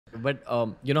But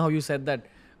you know how you said that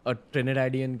a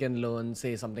Trinidadian can learn,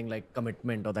 say, something like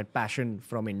commitment or that passion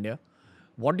from India.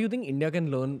 What do you think India can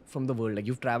learn from the world? Like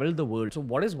you've traveled the world, so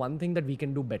what is one thing that we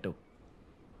can do better?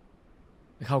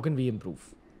 Like, how can we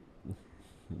improve?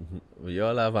 We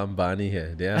all have Ambani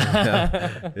here.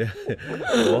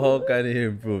 How can he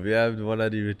improve? We have one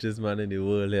of the richest man in the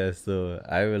world here, so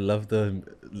I would love to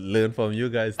learn from you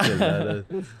guys still.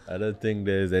 I don't think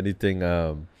there's anything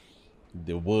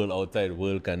the world outside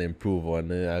world can improve on.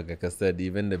 Like I said,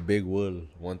 even the big world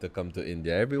want to come to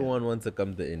India. Everyone wants to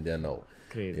come to India now.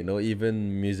 Crazy. You know,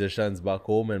 even musicians back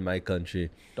home in my country,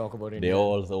 Talk about they India.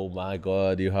 all say, oh my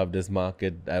God, you have this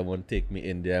market. I want to take me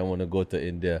India. I want to go to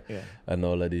India, Yeah. and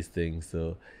all of these things.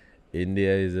 So,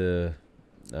 India is you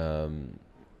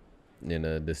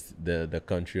know, the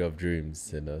country of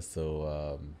dreams. You know,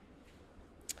 so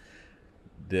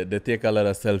they take a lot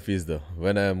of selfies though.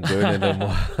 When I'm going in the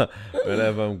mall,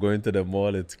 whenever I'm going to the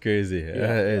mall, it's crazy.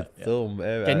 It's so.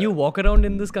 Can you walk around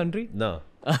in this country? No.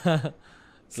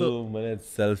 So 2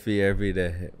 minutes selfie every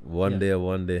day. One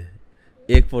Yeah. day.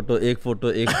 Ek photo.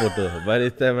 By the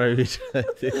time I reach, I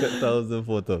take 1,000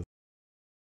 photos.